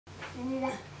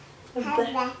Hi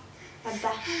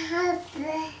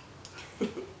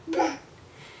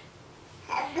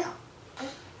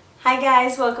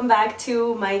guys, welcome back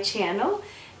to my channel.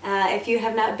 If you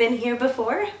have not been here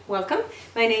before, welcome.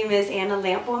 My name is Anna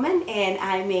Lampwoman and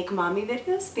I make mommy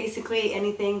videos, basically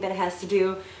anything that has to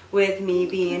do with me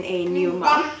being a new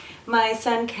mom. My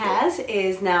son Kaz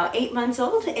is now 8 months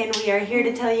old and we are here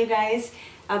to tell you guys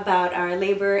about our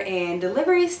labor and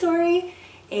delivery story.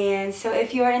 And so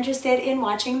if you are interested in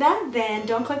watching that, then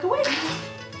don't click away.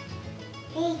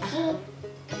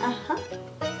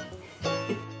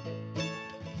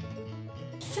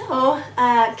 So,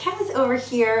 Kaz over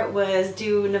here was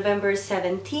due November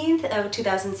 17th of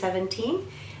 2017,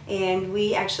 and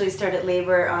we actually started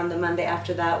labor on the Monday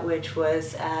after that, which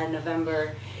was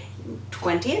November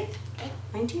 20th,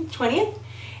 19th, 20th,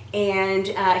 and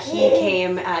he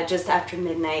came just after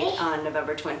midnight on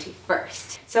November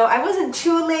 21st. So I wasn't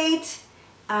too late,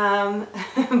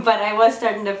 but I was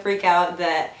starting to freak out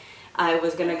that I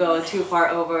was going to go too far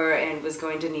over and was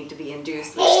going to need to be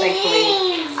induced, which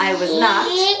thankfully I was not.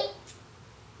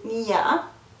 Yeah.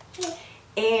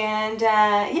 And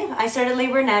yeah, I started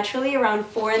labor naturally around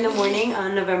 4 in the morning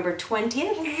on November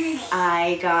 20th.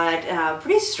 I got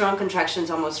pretty strong contractions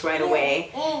almost right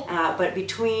away, but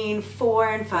between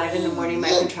 4 and 5 in the morning my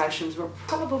contractions were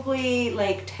probably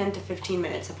like 10 to 15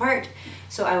 minutes apart.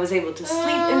 So I was able to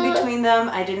sleep in between them.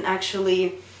 I didn't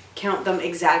actually count them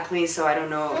exactly, so I don't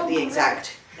know the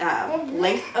exact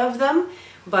length of them,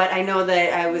 but I know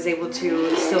that I was able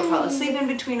to still fall asleep in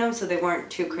between them, so they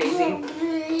weren't too crazy.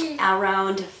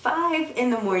 Around 5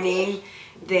 in the morning,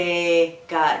 they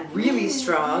got really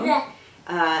strong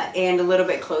and a little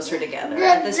bit closer together.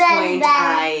 At this point,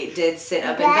 I did sit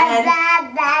up in bed.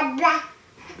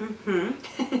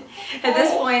 At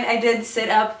this point, I did sit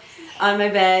up on my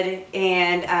bed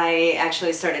and I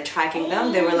actually started tracking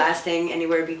them. They were lasting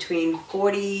anywhere between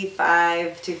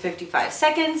 45 to 55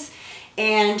 seconds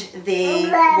and they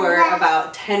were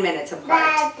about 10 minutes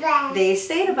apart. They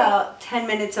stayed about 10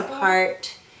 minutes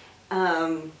apart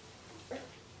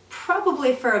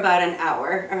probably for about an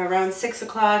hour. Around 6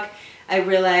 o'clock I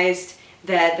realized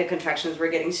that the contractions were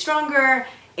getting stronger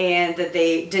and that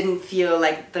they didn't feel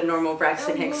like the normal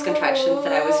Braxton Hicks contractions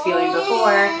that I was feeling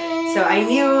before. So I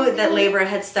knew that labor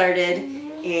had started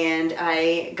and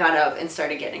I got up and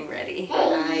started getting ready.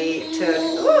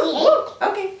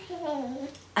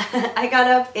 I got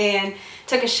up and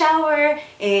took a shower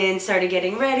and started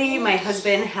getting ready. My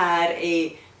husband had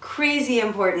a crazy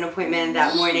important appointment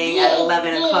that morning at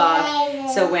 11 o'clock.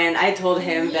 So when I told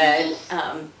him that,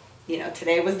 you know,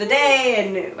 today was the day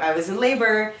and I was in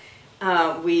labor,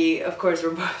 we of course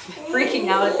were both freaking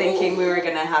out thinking we were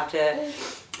gonna have to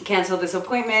cancel this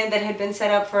appointment that had been set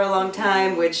up for a long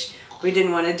time, which we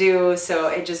didn't want to do. So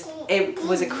it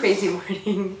was a crazy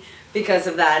morning because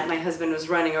of that. My husband was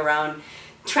running around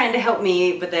trying to help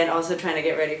me, but then also trying to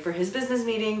get ready for his business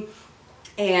meeting,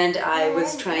 and I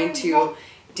was trying to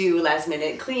do last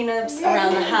minute cleanups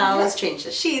around the house, change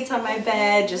the sheets on my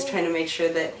bed, just trying to make sure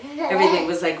that everything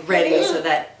was like ready so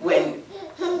that when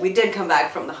we did come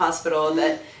back from the hospital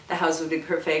that the house would be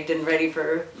perfect and ready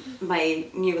for my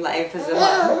new life as a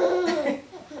mom.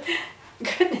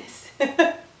 Goodness.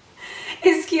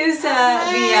 Excuse the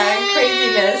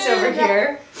craziness over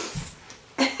here.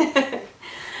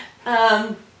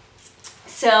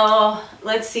 So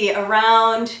let's see,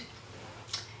 around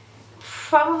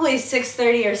probably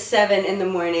 6:30 or 7 in the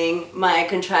morning, my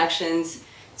contractions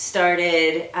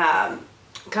started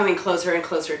coming closer and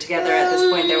closer together. At this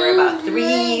point, they were about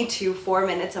 3 to 4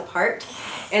 minutes apart,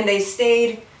 and they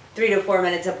stayed 3 to 4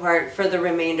 minutes apart for the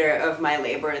remainder of my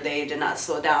labor. They did not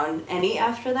slow down any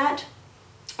after that,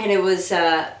 and it was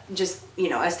just, you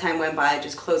know, as time went by,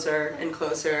 just closer and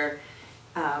closer.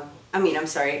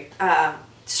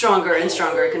 Stronger and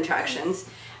stronger contractions.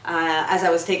 As I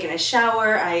was taking a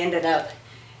shower, I ended up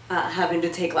having to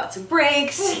take lots of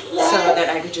breaks so that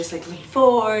I could just like lean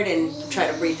forward and try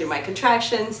to breathe through my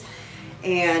contractions.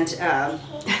 And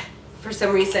for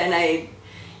some reason,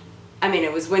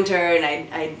 it was winter and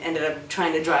I ended up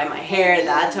trying to dry my hair.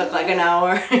 That took like an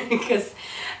hour because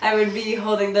I would be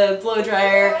holding the blow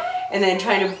dryer and then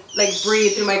trying to like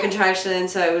breathe through my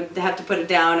contractions, so I would have to put it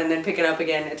down and then pick it up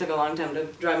again. It took a long time to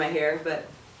dry my hair, but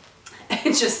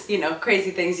it's just, you know,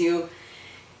 crazy things you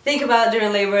think about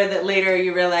during labor that later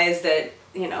you realize that,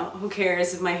 you know, who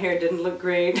cares if my hair didn't look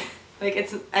great. Like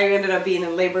I ended up being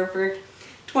in labor for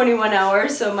 21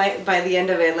 hours, so by the end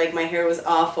of it, like my hair was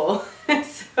awful.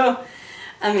 So,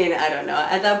 I mean, I don't know.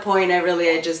 At that point,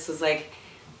 I just was like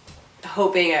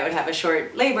hoping I would have a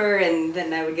short labor and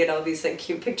then I would get all these like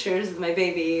cute pictures of my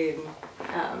baby. And,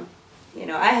 you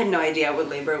know, I had no idea what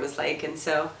labor was like, and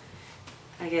so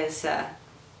I guess,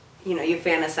 you know, you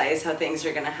fantasize how things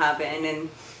are going to happen, and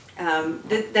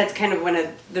that's kind of one of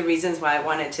the reasons why I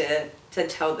wanted to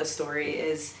tell the story,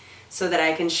 is so that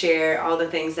I can share all the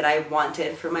things that I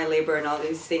wanted for my labor and all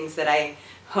these things that I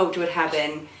hoped would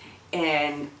happen,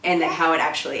 and then how it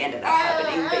actually ended up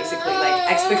happening, basically like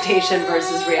expectation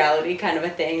versus reality kind of a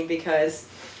thing, because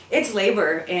it's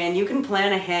labor and you can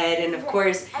plan ahead, and of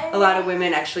course a lot of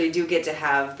women actually do get to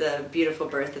have the beautiful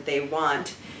birth that they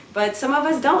want, but some of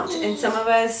us don't, and some of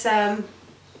us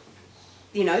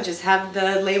you know, just have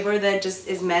the labor that just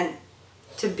is meant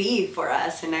to be for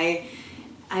us. And I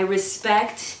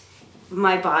respect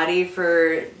my body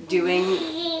for doing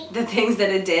the things that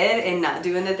it did and not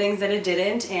doing the things that it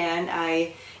didn't, and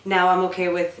now I'm okay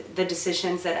with the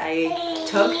decisions that I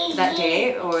took that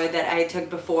day or that I took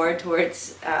before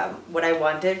towards what I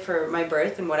wanted for my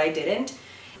birth and what I didn't.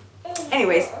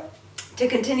 Anyways, to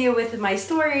continue with my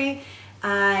story,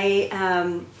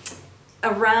 around,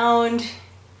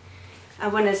 I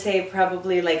want to say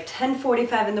probably like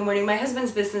 10:45 in the morning. My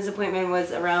husband's business appointment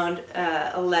was around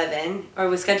 11, or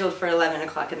was scheduled for 11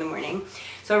 o'clock in the morning.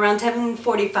 So around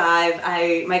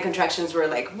 10:45, my contractions were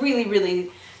like really,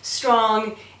 really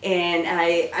strong, and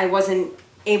I wasn't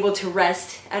able to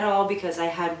rest at all because I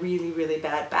had really, really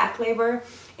bad back labor,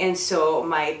 and so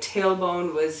my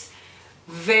tailbone was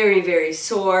very, very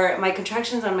sore. My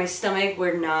contractions on my stomach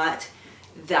were not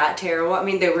that terrible. I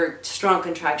mean, they were strong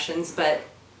contractions, but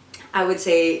I would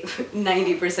say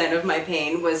 90% of my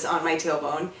pain was on my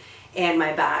tailbone and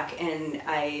my back, and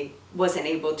I wasn't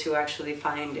able to actually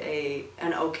find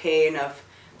an okay enough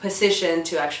position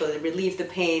to actually relieve the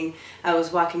pain. I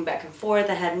was walking back and forth,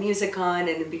 I had music on,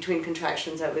 and in between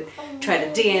contractions I would try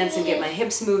to dance and get my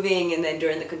hips moving, and then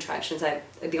during the contractions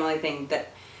the only thing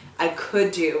that I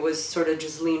could do was sort of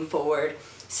just lean forward.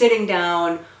 Sitting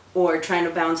down or trying to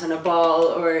bounce on a ball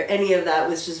or any of that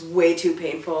was just way too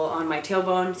painful on my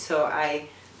tailbone, so I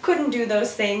couldn't do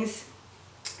those things.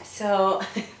 So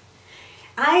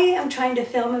I am trying to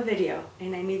film a video,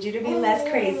 and I need you to be less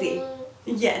crazy.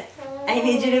 Yes, I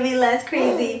need you to be less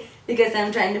crazy because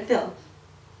I'm trying to film.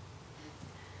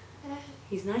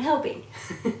 He's not helping.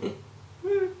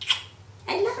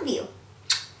 I love you.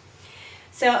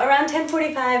 So around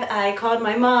 10:45, I called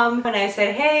my mom and I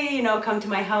said, hey, you know, come to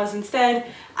my house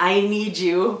instead. I need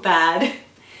you bad.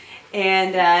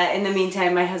 And in the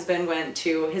meantime, my husband went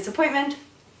to his appointment.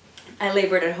 I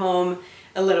labored at home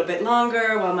a little bit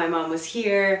longer while my mom was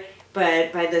here,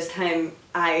 but by this time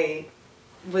I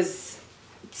was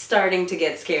starting to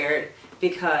get scared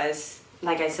because,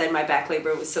 like I said, my back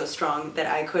labor was so strong that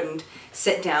I couldn't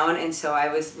sit down, and so I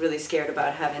was really scared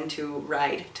about having to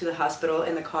ride to the hospital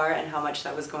in the car and how much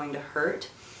that was going to hurt.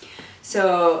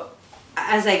 So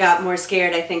as I got more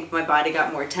scared, I think my body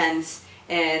got more tense,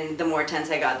 and the more tense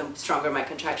I got, the stronger my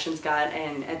contractions got,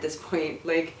 and at this point,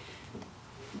 like,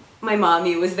 my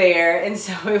mommy was there, and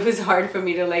so it was hard for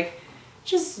me to like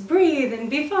just breathe and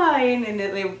be fine, and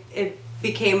it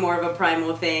became more of a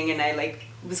primal thing, and I like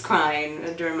was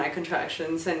crying during my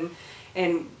contractions and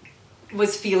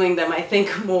was feeling them, I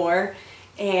think, more.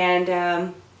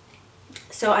 And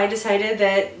so I decided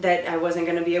that I wasn't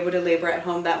going to be able to labor at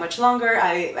home that much longer.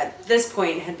 I, at this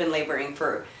point, had been laboring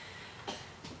for,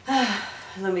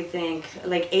 let me think,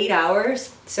 like 8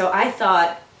 hours. So I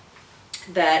thought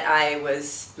that I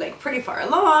was like pretty far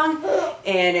along,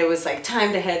 and it was like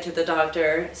time to head to the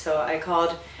doctor. So I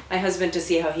called my husband to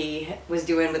see how he was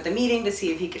doing with the meeting, to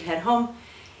see if he could head home,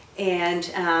 and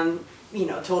you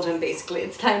know, told him basically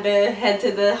it's time to head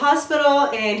to the hospital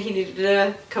and he needed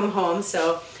to come home.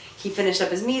 So he finished up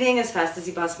his meeting as fast as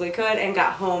he possibly could and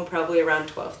got home probably around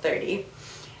 12:30.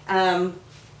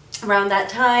 Around that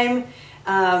time,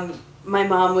 my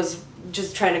mom was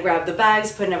just trying to grab the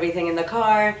bags, putting everything in the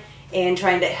car, and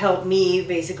trying to help me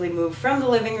basically move from the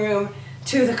living room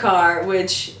to the car,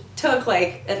 which took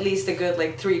like at least a good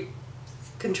like 3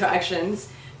 contractions,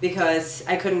 because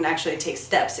I couldn't actually take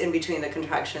steps in between the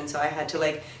contractions. So I had to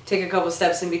like take a couple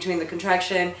steps in between the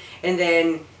contraction, and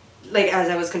then like as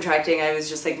I was contracting, I was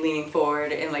just like leaning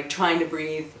forward and like trying to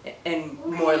breathe and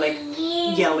more like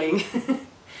yelling.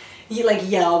 You like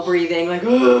yell breathing, like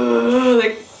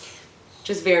like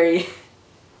just very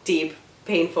deep,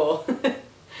 painful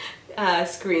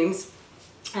screams.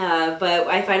 But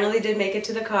I finally did make it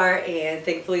to the car, and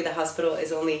thankfully the hospital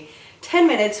is only 10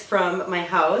 minutes from my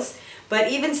house. But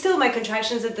even still, my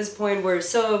contractions at this point were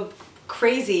so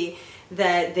crazy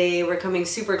that they were coming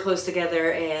super close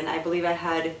together, and I believe I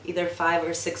had either 5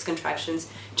 or 6 contractions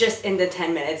just in the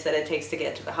 10 minutes that it takes to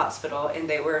get to the hospital, and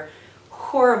they were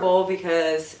horrible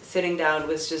because sitting down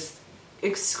was just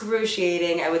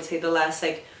excruciating. I would say the last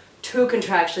like 2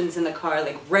 contractions in the car,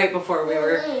 like right before we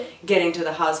were getting to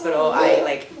the hospital, I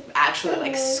like actually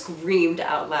like screamed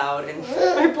out loud, and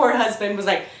my poor husband was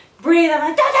like, breathe. I'm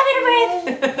like, don't tell me to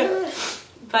breathe.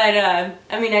 But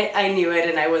I mean, I knew it,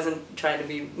 and I wasn't trying to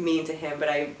be mean to him, but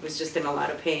I was just in a lot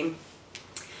of pain.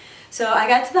 So I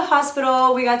got to the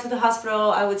hospital. We got to the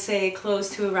hospital, I would say close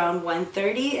to around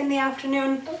 1:30 in the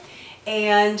afternoon.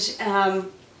 And I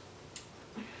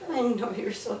know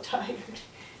you're so tired.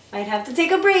 Might have to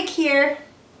take a break here.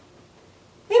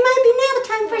 It might be nap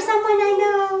time for someone I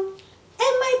know.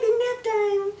 It might be nap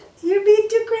time. You're being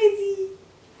too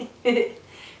crazy.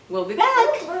 We'll be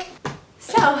back.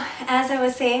 So, as I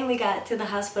was saying, we got to the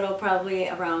hospital probably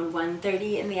around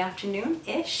 1:30 in the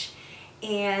afternoon-ish.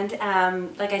 And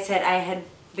like I said, I had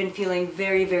been feeling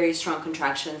very, very strong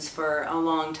contractions for a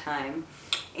long time.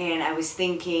 And I was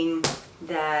thinking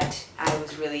that I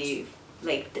was really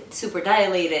like super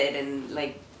dilated, and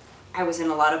like I was in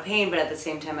a lot of pain, but at the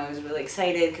same time I was really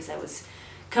excited because I was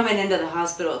coming into the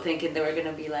hospital thinking they were going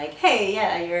to be like, hey,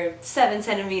 yeah, you're 7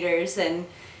 centimeters and,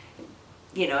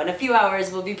 you know, in a few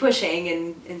hours we'll be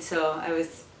pushing. And so I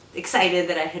was excited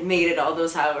that I had made it all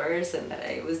those hours and that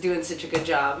I was doing such a good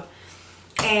job.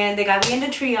 And they got me into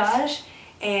triage,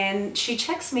 and she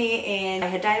checks me, and I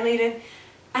had dilated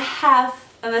a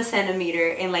 1/2 centimeter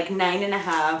in like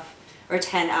 9.5 or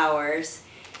 10 hours,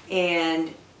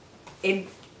 and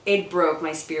it broke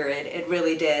my spirit. It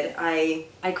really did. I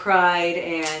cried,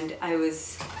 and I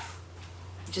was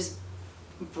just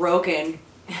broken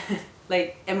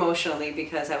like emotionally,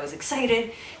 because I was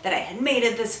excited that I had made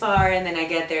it this far, and then I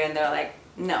get there and they're like,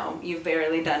 no, you've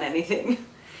barely done anything.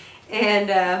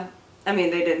 And I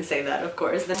mean, they didn't say that, of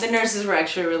course. The nurses were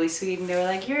actually really sweet, and they were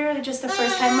like, you're just a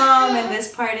first-time mom, and this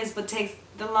part is what takes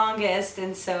the longest,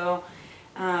 and so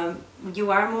you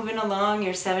are moving along,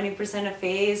 you're 70% of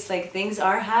phase, like things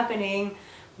are happening,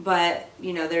 but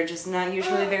you know, they're just not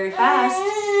usually very fast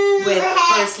with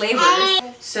first labors.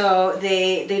 So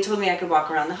they told me I could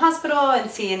walk around the hospital and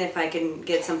seeing if I can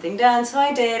get something done, so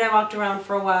I did. I walked around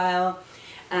for a while,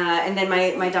 and then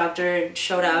my doctor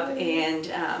showed up and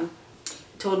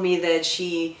told me that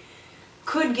she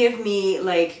could give me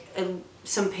like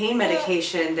some pain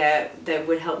medication that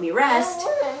would help me rest,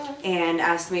 and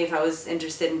asked me if I was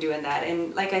interested in doing that.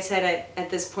 And like I said, at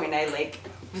this point I like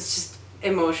was just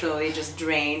emotionally just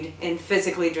drained and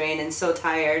physically drained and so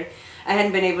tired. I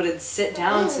hadn't been able to sit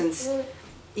down since,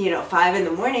 you know, 5 in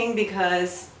the morning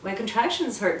because my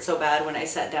contractions hurt so bad when I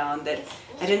sat down that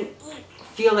I didn't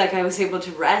feel like I was able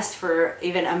to rest for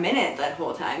even a minute that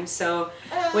whole time. So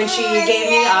when she gave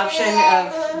me the option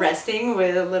of resting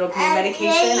with a little pain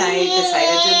medication, I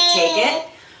decided to take it.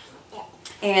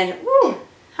 And woo,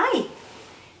 hi.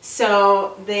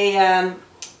 So they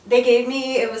gave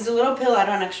me, it was a little pill, I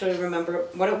don't actually remember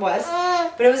what it was,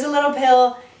 but it was a little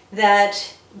pill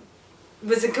that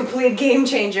was a complete game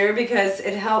changer because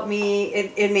it helped me,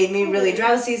 it made me really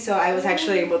drowsy, so I was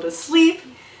actually able to sleep,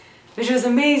 which was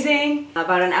amazing.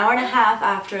 About an hour and a half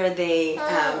after they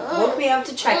woke me up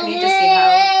to check me to see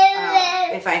how,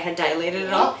 if I had dilated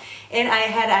at all, and I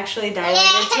had actually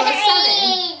dilated to a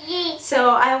 7.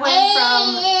 So I went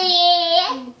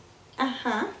from,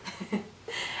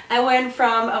 I went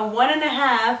from a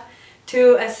 1.5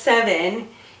 to a 7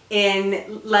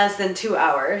 in less than 2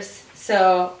 hours.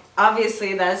 So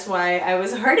obviously that's why I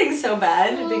was hurting so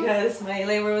bad, because my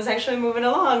labor was actually moving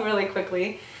along really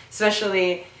quickly,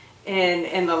 especially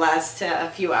in the last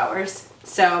few hours.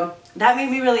 So that made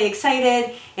me really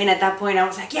excited, and at that point I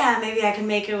was like, yeah, maybe I can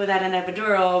make it without an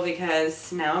epidural,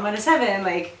 because now I'm at a 7.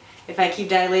 Like, if I keep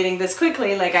dilating this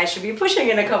quickly, like I should be pushing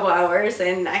in a couple hours,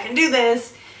 and I can do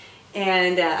this.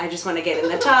 And I just want to get in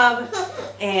the tub,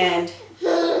 and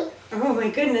oh my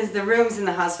goodness, the rooms in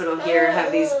the hospital here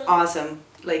have these awesome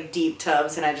like deep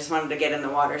tubs, and I just wanted to get in the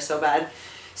water so bad.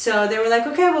 So they were like,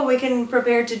 okay, well, we can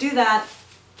prepare to do that.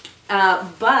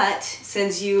 But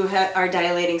since you are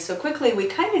dilating so quickly, we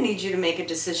kind of need you to make a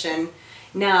decision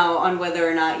now on whether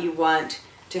or not you want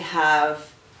to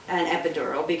have an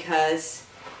epidural, because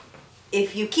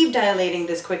if you keep dilating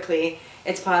this quickly,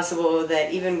 it's possible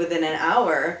that even within an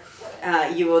hour,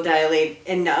 you will dilate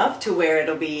enough to where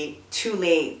it'll be too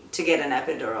late to get an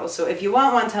epidural. So if you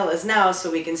want one, tell us now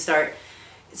so we can start,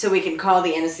 so we can call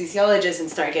the anesthesiologist and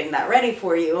start getting that ready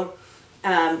for you.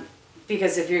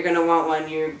 Because if you're going to want one,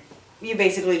 you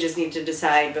basically just need to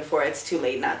decide before it's too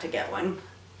late not to get one.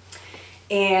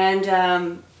 And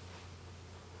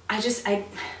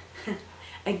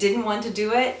I didn't want to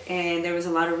do it, and there was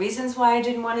a lot of reasons why I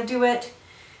didn't want to do it,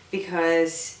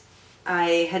 because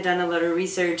I had done a lot of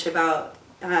research about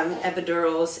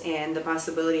epidurals and the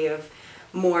possibility of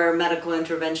more medical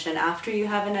intervention after you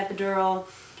have an epidural,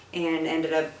 and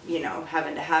ended up, you know,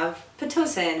 having to have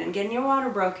Pitocin and getting your water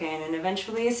broken and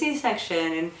eventually a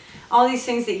C-section and all these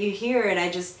things that you hear. And I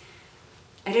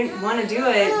didn't want to do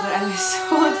it, but I was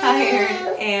so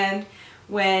tired. And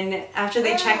after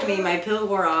they checked me, my pill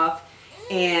wore off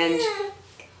and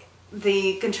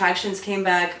the contractions came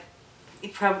back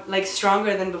like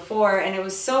stronger than before, and it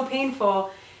was so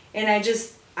painful, and I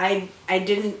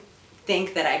didn't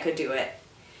think that I could do it,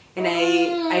 and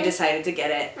I decided to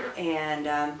get it, and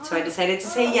so I decided to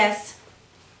say yes.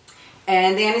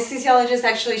 And the anesthesiologist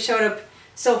actually showed up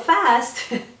so fast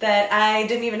that I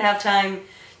didn't even have time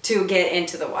to get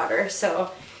into the water. So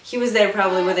he was there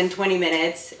probably within 20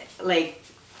 minutes. Like,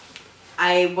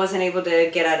 I wasn't able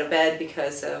to get out of bed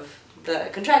because of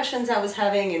the contractions I was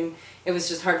having, and it was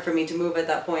just hard for me to move at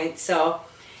that point. So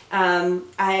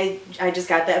I just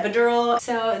got the epidural.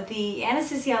 So the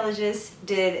anesthesiologist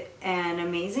did an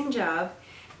amazing job.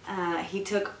 He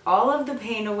took all of the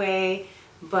pain away,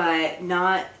 but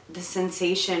not the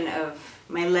sensation of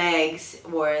my legs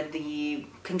or the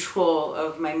control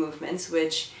of my movements,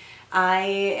 which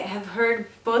I have heard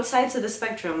both sides of the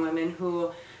spectrum, women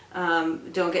who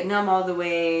don't get numb all the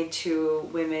way to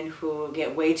women who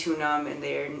get way too numb and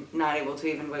they're not able to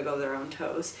even wiggle their own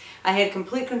toes. I had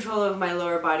complete control of my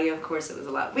lower body. Of course, it was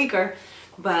a lot weaker,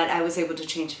 but I was able to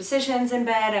change positions in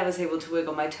bed. I was able to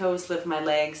wiggle my toes, lift my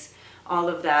legs, all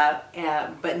of that,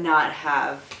 but not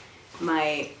have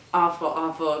my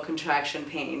awful contraction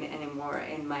pain anymore,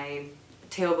 and my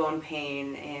tailbone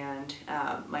pain and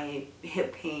my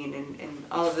hip pain and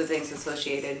all of the things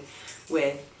associated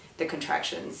with the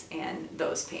contractions and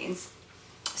those pains.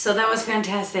 So that was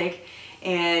fantastic,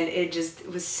 and it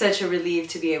was such a relief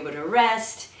to be able to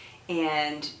rest.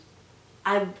 And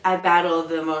I battled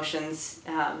the emotions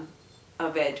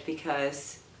of it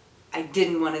because I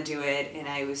didn't want to do it, and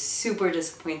I was super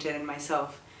disappointed in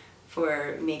myself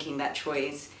for making that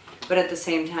choice. But at the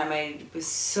same time, I was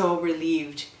so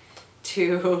relieved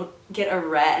to get a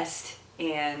rest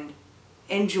and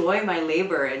enjoy my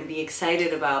labor and be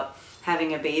excited about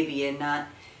having a baby and not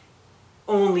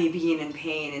only being in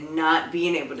pain and not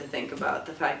being able to think about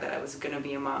the fact that I was going to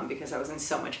be a mom because I was in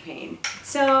so much pain.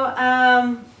 So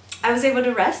I was able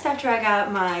to rest after I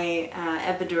got my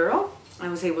epidural. I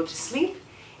was able to sleep,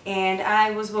 and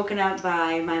I was woken up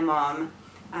by my mom,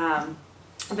 a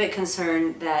bit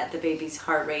concerned that the baby's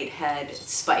heart rate had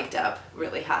spiked up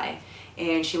really high,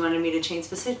 and she wanted me to change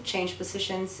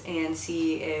positions and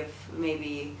see if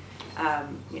maybe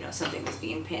you know, something was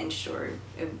being pinched, or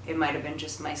it might have been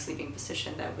just my sleeping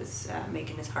position that was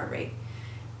making his heart rate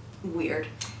weird.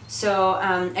 So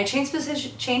I changed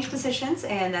positions,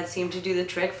 and that seemed to do the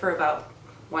trick for about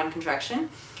one contraction.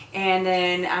 And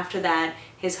then after that,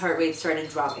 his heart rate started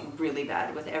dropping really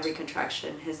bad with every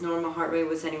contraction. His normal heart rate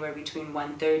was anywhere between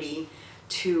 130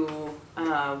 to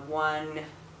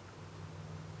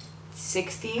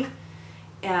 160.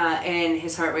 And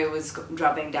his heart rate was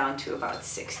dropping down to about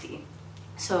 60.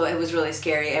 So it was really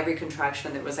scary. Every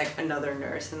contraction, there was like another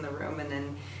nurse in the room, and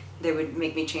then they would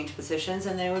make me change positions,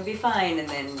 and then it would be fine, and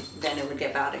then it would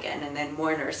get bad again, and then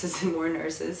more nurses and more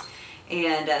nurses.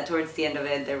 And towards the end of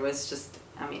it, there was just,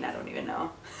 I mean, I don't even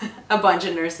know, a bunch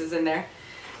of nurses in there.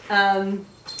 Oh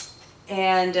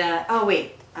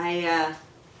wait, I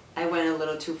went a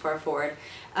little too far forward.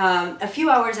 A few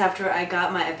hours after I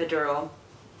got my epidural,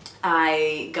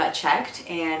 I got checked,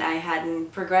 and I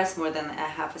hadn't progressed more than a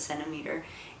half a centimeter.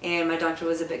 And my doctor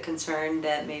was a bit concerned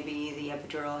that maybe the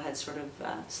epidural had sort of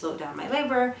slowed down my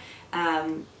labor,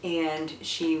 and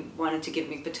she wanted to give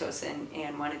me Pitocin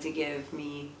and wanted to give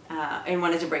me, and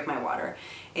wanted to break my water.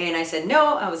 And I said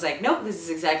no. I was like, nope, this is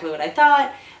exactly what I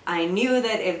thought. I knew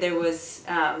that if there was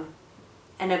an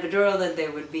epidural, that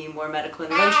there would be more medical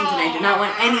interventions, and I did not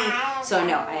want any. So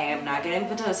no, I am not getting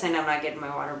Pitocin. I'm not getting my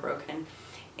water broken.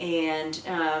 And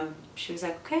she was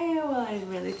like, okay, well, I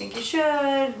really think you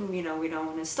should. You know, we don't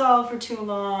want to stall for too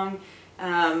long.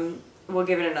 We'll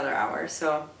give it another hour.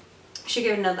 So she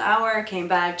gave it another hour, came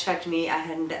back, checked me. I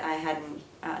hadn't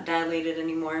dilated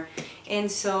anymore.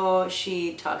 And so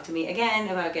she talked to me again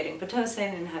about getting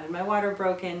Pitocin and having my water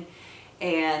broken.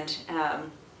 And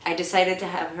I decided to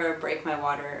have her break my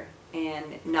water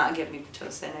and not give me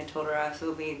Pitocin. I told her I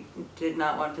absolutely did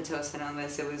not want Pitocin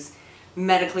unless it was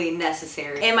medically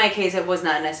necessary. In my case, it was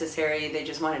not necessary. They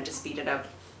just wanted to speed it up.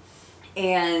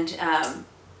 And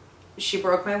she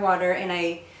broke my water, and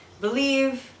I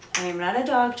believe, I am not a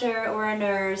doctor or a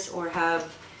nurse or have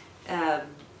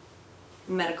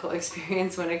medical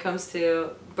experience when it comes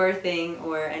to birthing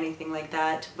or anything like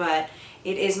that, but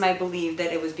it is my belief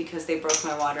that it was because they broke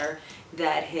my water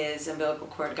that his umbilical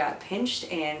cord got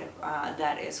pinched, and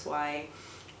that is why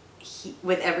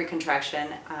with every contraction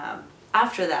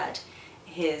after that,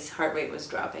 his heart rate was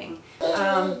dropping.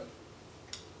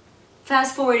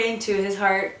 Fast forwarding to his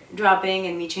heart dropping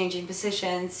and me changing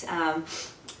positions,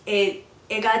 it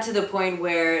got to the point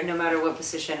where no matter what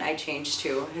position I changed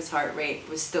to, his heart rate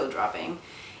was still dropping.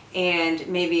 And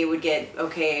maybe it would get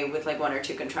okay with like 1 or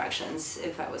 2 contractions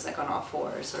if I was like on all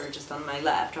fours or just on my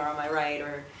left or on my right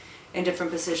or in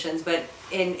different positions. But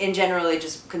in general, it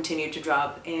just continued to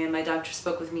drop. And my doctor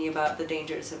spoke with me about the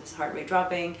dangers of his heart rate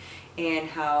dropping and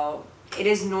how it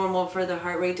is normal for the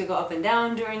heart rate to go up and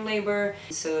down during labor.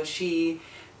 So she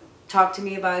talked to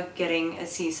me about getting a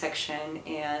C-section,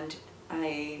 and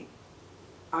I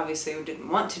obviously didn't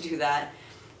want to do that,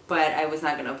 but I was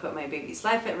not going to put my baby's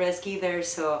life at risk either.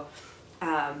 So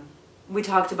we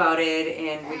talked about it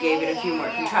and we gave it a few more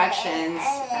contractions.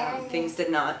 Things did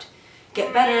not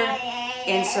get better,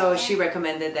 and so she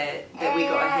recommended that we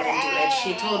go ahead and do it.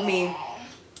 She told me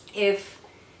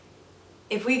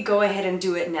if we go ahead and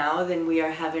do it now, then we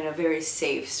are having a very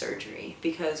safe surgery,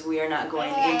 because we are not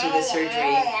going into the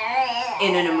surgery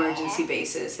in an emergency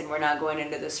basis, and we're not going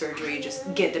into the surgery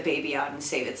just get the baby out and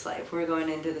save its life. We're going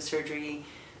into the surgery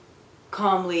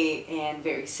calmly and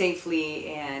very safely,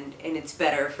 and it's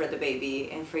better for the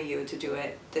baby and for you to do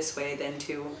it this way than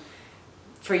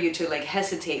for you to like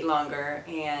hesitate longer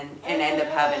and end up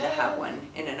having to have one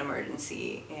in an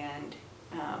emergency, and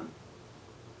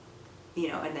you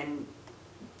know, and then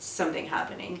something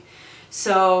happening.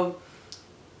 So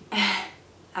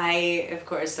I of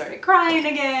course started crying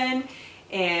again,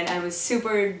 and I was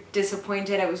super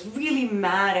disappointed. I was really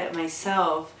mad at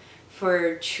myself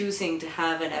for choosing to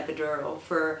have an epidural,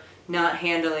 for not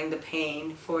handling the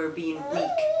pain, for being weak,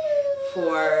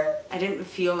 for I didn't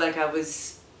feel like I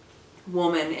was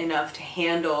woman enough to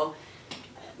handle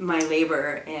my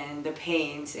labor and the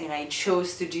pains, and I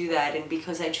chose to do that. And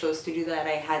because I chose to do that,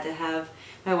 I had to have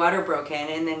my water broken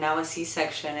and then now a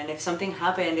C-section, and if something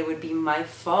happened, it would be my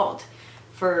fault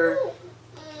for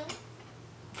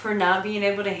not being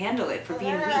able to handle it, for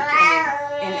being weak.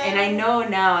 And I know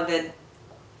now that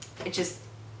it just,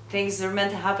 things are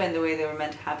meant to happen the way they were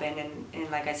meant to happen,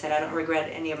 and like I said, I don't regret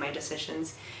any of my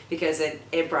decisions, because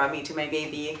it brought me to my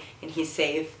baby, and he's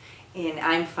safe and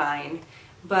I'm fine.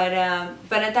 But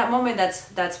at that moment,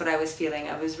 that's what I was feeling.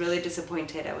 I was really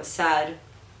disappointed. I was sad.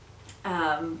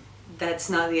 That's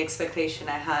not the expectation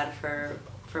I had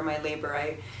for my labor.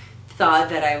 I thought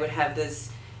that I would have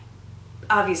this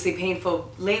obviously painful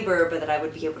labor, but that I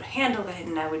would be able to handle it,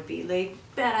 and I would be like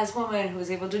badass woman who was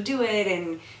able to do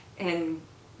it and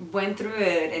went through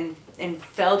it and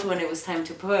felt when it was time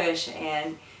to push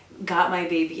and got my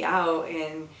baby out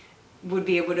and would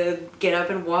be able to get up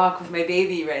and walk with my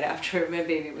baby right after my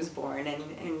baby was born.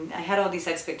 And I had all these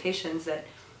expectations that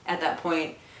at that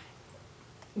point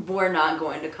were not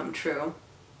going to come true.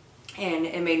 And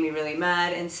it made me really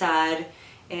mad and sad,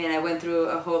 and I went through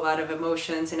a whole lot of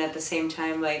emotions. And at the same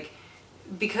time, like,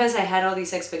 because I had all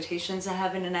these expectations of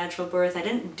having a natural birth, I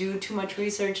didn't do too much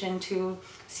research into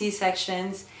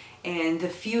C-sections, and the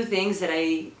few things that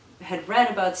I had read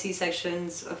about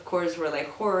C-sections, of course, were like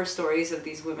horror stories of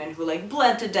these women who like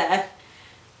bled to death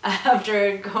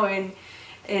after going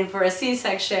in for a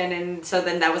C-section. And so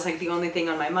then that was like the only thing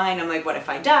on my mind. I'm like, what if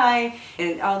I die?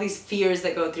 And all these fears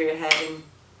that go through your head. And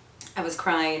I was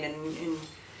crying, and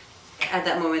at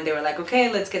that moment they were like,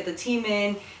 okay, let's get the team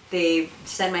in. They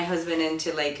sent my husband in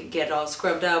to like get all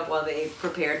scrubbed up while they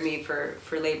prepared me for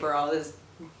labor. All this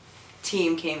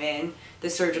team came in,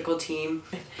 the surgical team.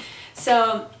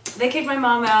 So they kicked my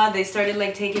mom out. They started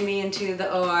like taking me into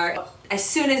the OR. As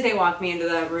soon as they walked me into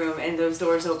that room and those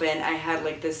doors opened, I had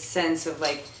like this sense of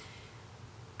like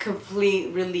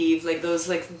complete relief, like those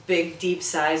like big deep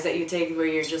sighs that you take where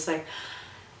you're just like,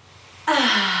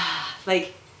 ah,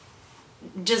 like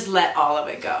just let all of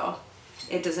it go.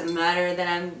 It doesn't matter that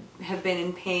I have been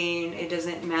in pain. It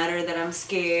doesn't matter that I'm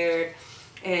scared.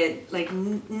 It like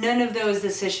none of those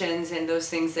decisions and those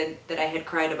things that I had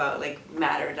cried about like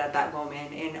mattered at that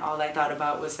moment. And all I thought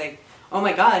about was like, oh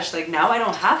my gosh, like now I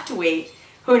don't have to wait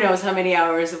who knows how many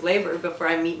hours of labor before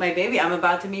I meet my baby. I'm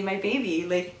about to meet my baby.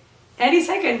 Like any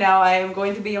second now I am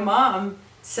going to be a mom.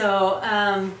 So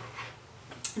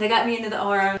they got me into the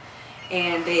OR,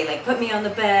 and they like put me on the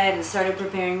bed and started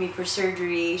preparing me for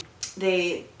surgery.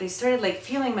 They started like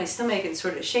feeling my stomach and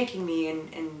sort of shaking me,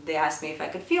 and they asked me if I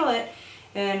could feel it.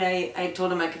 And I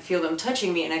told them I could feel them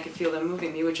touching me and I could feel them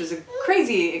moving me, which was a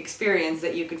crazy experience,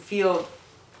 that you could feel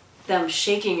them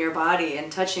shaking your body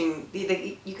and touching,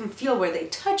 you can feel where they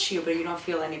touch you, but you don't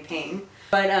feel any pain.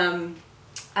 But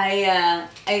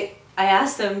I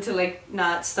asked them to like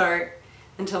not start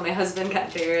until my husband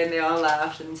got there, and they all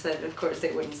laughed and said of course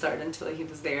they wouldn't start until he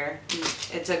was there. And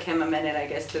it took him a minute, I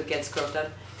guess, to get scrubbed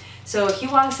up. So he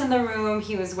walks in the room,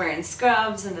 he was wearing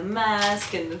scrubs and the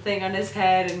mask and the thing on his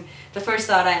head, and the first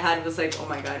thought I had was like, oh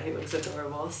my god, he looks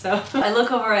adorable. So I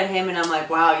look over at him and I'm like,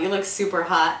 wow, you look super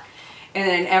hot. And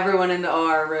then everyone in the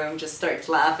OR room just starts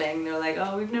laughing. They're like,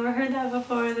 oh, we've never heard that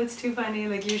before, that's too funny.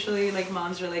 Like usually like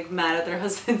moms are like mad at their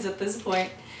husbands at this point.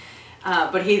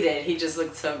 But he did, he just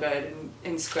looked so good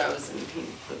in scrubs, and he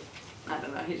looked, I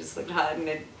don't know, he just looked hot, and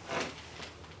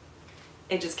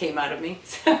it just came out of me.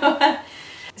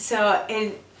 So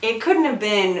it couldn't have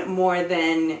been more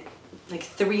than like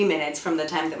 3 minutes from the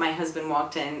time that my husband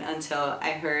walked in until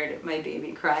I heard my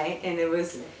baby cry, and it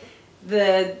was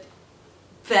the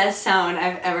best sound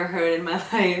I've ever heard in my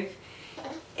life.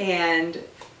 And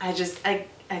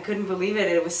I couldn't believe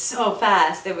it. It was so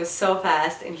fast. It was so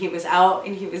fast, and he was out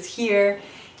and he was here.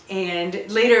 And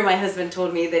later my husband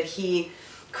told me that he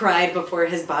cried before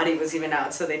his body was even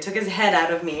out. So they took his head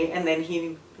out of me, and then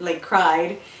he like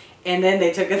cried, and then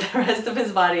they took the rest of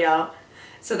his body out.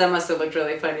 So that must have looked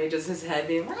really funny, just his head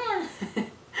being ah.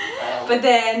 But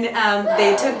then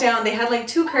they took down, they had like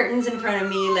 2 curtains in front of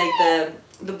me, like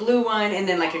the blue one and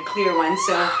then like a clear one.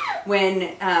 So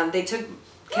when they took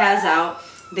Kaz out,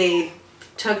 they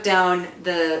took down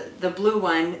the blue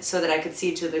one so that I could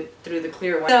see through the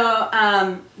clear one.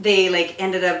 So they like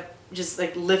ended up just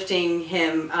like lifting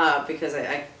him up because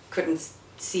I couldn't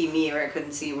see me, or I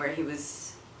couldn't see where he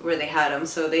was, where they had him.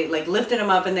 So they like lifted him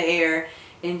up in the air,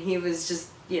 and he was just,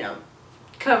 you know,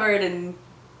 covered in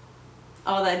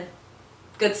all that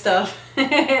good stuff.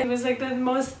 It was like the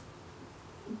most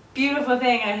beautiful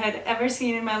thing I had ever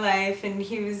seen in my life, and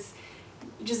he was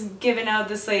just giving out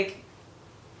this like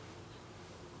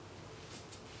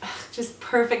just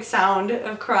perfect sound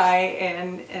of cry,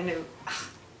 and it,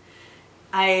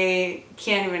 I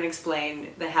can't even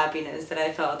explain the happiness that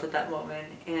I felt at that moment.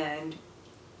 And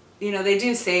you know, they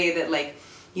do say that like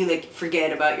you like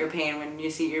forget about your pain when you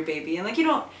see your baby, and like you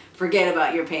don't forget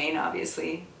about your pain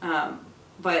obviously,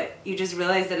 but you just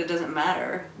realize that it doesn't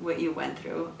matter what you went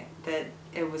through, that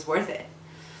it was worth it.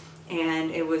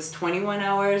 And it was 21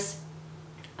 hours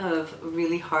of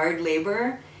really hard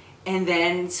labor, and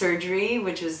then surgery,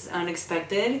 which was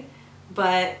unexpected,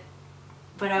 but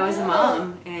I was a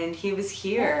mom, and he was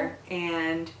here,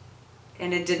 and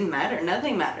it didn't matter.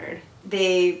 Nothing mattered.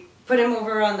 They put him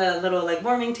over on the little like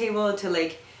warming table to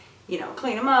like, you know,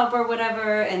 clean him up or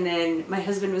whatever, and then my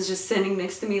husband was just sitting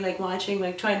next to me like watching,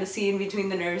 like trying to see in between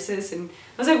the nurses, and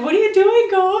I was like, what are you doing?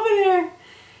 Go over there.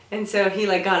 And so he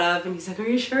like got up and he's like, are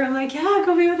you sure? I'm like, yeah,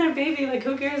 go be with our baby, like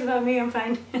who cares about me, I'm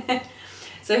fine.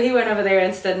 So he went over there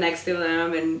and stood next to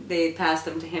them, and they passed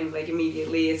him to him like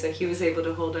immediately, so he was able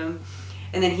to hold him.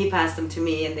 And then he passed them to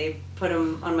me, and they put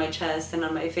him on my chest and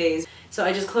on my face. So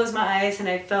I just closed my eyes and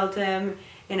I felt him,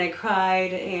 and I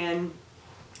cried, and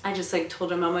I just like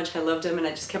told him how much I loved him, and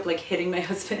I just kept like hitting my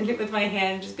husband with my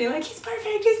hand, just being like, he's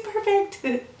perfect, he's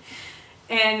perfect.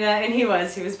 And he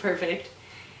was perfect.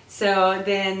 So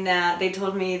then they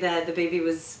told me that the baby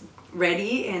was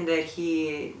ready and that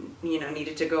he, you know,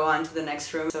 needed to go on to the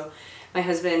next room. So my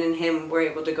husband and him were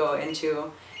able to go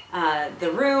into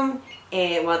the room,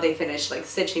 and while they finished like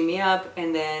stitching me up,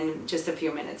 and then just a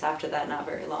few minutes after that, not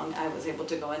very long, I was able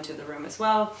to go into the room as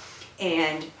well.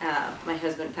 And my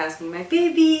husband passed me my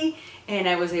baby, and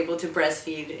I was able to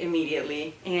breastfeed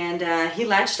immediately. And he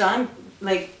latched on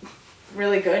like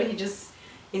really good. He just,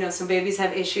 you know, some babies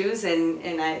have issues, and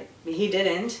he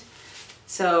didn't.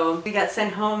 So we got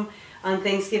sent home on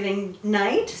Thanksgiving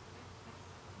night.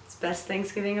 It's the best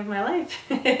Thanksgiving of my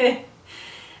life.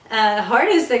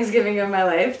 Hardest Thanksgiving of my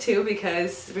life too,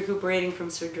 because recuperating from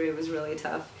surgery was really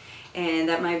tough. And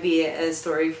that might be a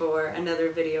story for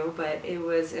another video, but it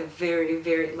was a very,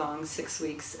 very long 6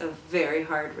 weeks of very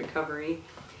hard recovery.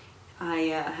 I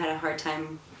had a hard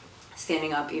time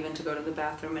standing up even to go to the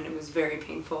bathroom, and it was very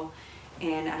painful.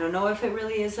 And I don't know if it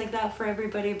really is like that for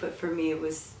everybody, but for me it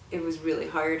was really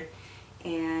hard.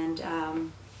 And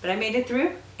but I made it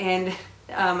through, and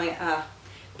my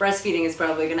breastfeeding is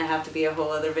probably gonna have to be a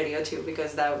whole other video too,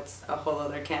 because that's a whole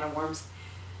other can of worms.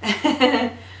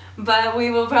 But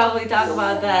we will probably talk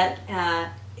about that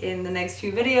in the next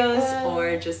few videos,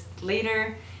 or just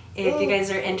later. If you guys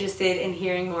are interested in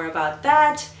hearing more about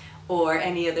that, or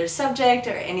any other subject,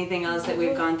 or anything else that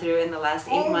we've gone through in the last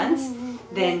 8 months,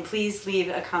 then please leave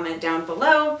a comment down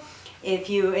below. If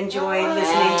you enjoyed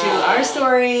listening to our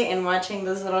story and watching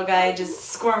this little guy just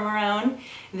squirm around,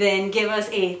 then give us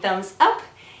a thumbs up.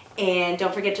 And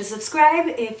don't forget to subscribe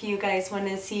if you guys want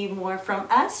to see more from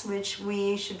us, which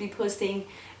we should be posting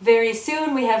very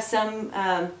soon. We have some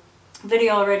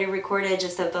video already recorded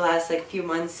just of the last like few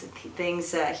months,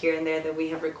 things here and there that we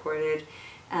have recorded.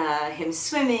 Him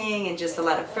swimming and just a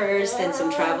lot of firsts and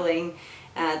some traveling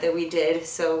that we did.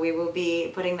 So we will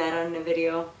be putting that on a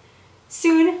video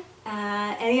soon.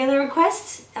 Any other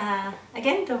requests?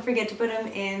 Again, don't forget to put them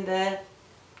in the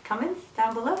comments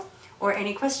down below or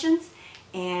any questions.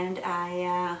 And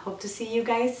I hope to see you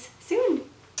guys soon.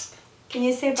 Can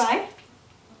you say bye?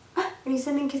 Are you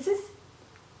sending kisses?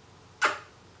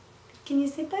 Can you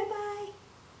say bye-bye?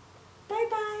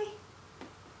 Bye-bye.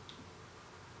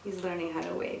 He's learning how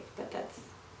to wave, but that's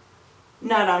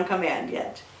not on command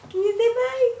yet. Can you say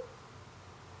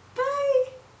bye?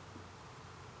 Bye.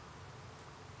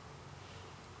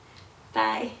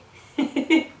 Bye.